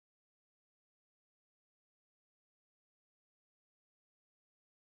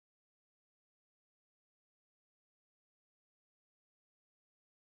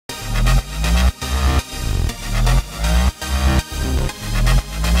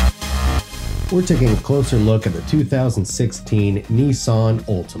We're taking a closer look at the 2016 Nissan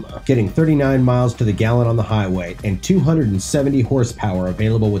Altima. Getting 39 miles to the gallon on the highway and 270 horsepower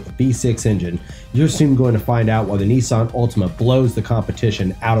available with the V6 engine, you're soon going to find out why the Nissan Altima blows the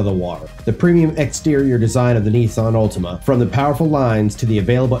competition out of the water. The premium exterior design of the Nissan Altima, from the powerful lines to the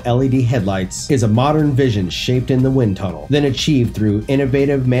available LED headlights, is a modern vision shaped in the wind tunnel, then achieved through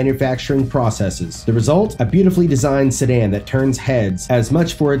innovative manufacturing processes. The result? A beautifully designed sedan that turns heads as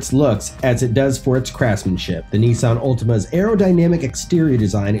much for its looks as it does for its craftsmanship. The Nissan Altima's aerodynamic exterior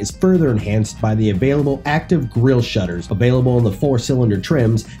design is further enhanced by the available active grille shutters available in the 4-cylinder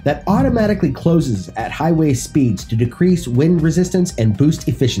trims that automatically closes at highway speeds to decrease wind resistance and boost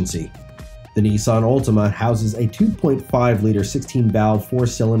efficiency. The Nissan Altima houses a 2.5-liter 16-valve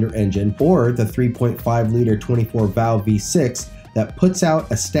 4-cylinder engine or the 3.5-liter 24-valve V6 that puts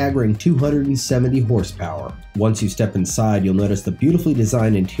out a staggering 270 horsepower. Once you step inside, you'll notice the beautifully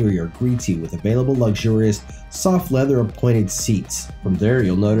designed interior greets you with available luxurious, soft leather-appointed seats. From there,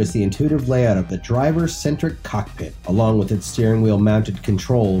 you'll notice the intuitive layout of the driver-centric cockpit, along with its steering wheel-mounted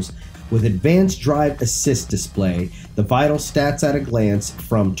controls, with advanced drive assist display, the vital stats at a glance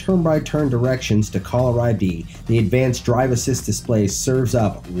from turn-by-turn directions to caller ID. The advanced drive assist display serves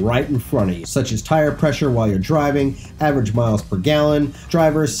up right in front of you, such as tire pressure while you're driving, average miles per gallon,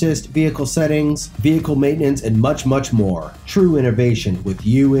 driver assist, vehicle settings, vehicle maintenance, and much, much more. True innovation with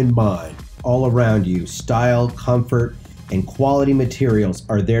you in mind. All around you, style, comfort, and quality materials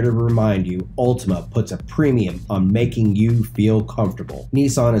are there to remind you Altima puts a premium on making you feel comfortable.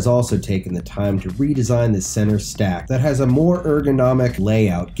 Nissan has also taken the time to redesign the center stack that has a more ergonomic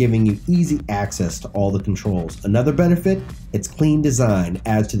layout, giving you easy access to all the controls. Another benefit? Its clean design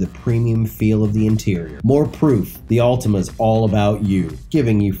adds to the premium feel of the interior. More proof the Altima is all about you,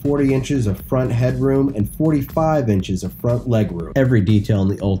 giving you 40 inches of front headroom and 45 inches of front legroom. Every detail in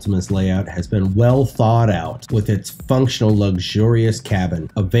the Altima's layout has been well thought out, with its functional luxurious cabin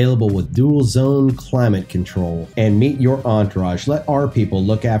available with dual zone climate control. And meet your entourage. Let our people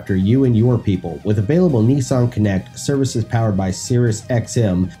look after you and your people. With available Nissan Connect services powered by Sirius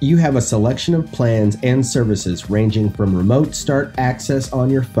XM, you have a selection of plans and services ranging from remote start access on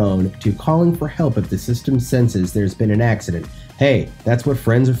your phone to calling for help if the system senses there's been an accident. Hey, that's what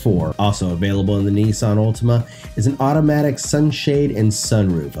friends are for. Also available in the Nissan Altima is an automatic sunshade and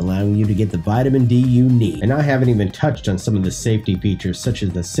sunroof, allowing you to get the vitamin D you need. And I haven't even touched on some of the safety features such as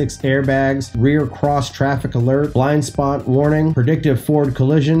the 6 airbags, rear cross traffic alert, blind spot warning, predictive forward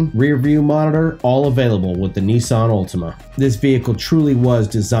collision, rear view monitor, all available with the Nissan Altima. This vehicle truly was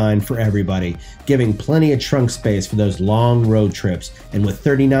designed for everybody, giving plenty of trunk space for those long road trips. And with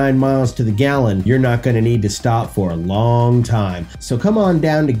 39 miles to the gallon, you're not going to need to stop for a long time. So come on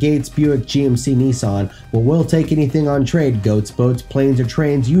down to Gates Buick GMC Nissan, where we'll take anything on trade. Goats, boats, planes, or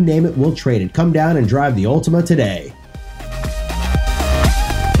trains, you name it, we'll trade it. Come down and drive the Altima today.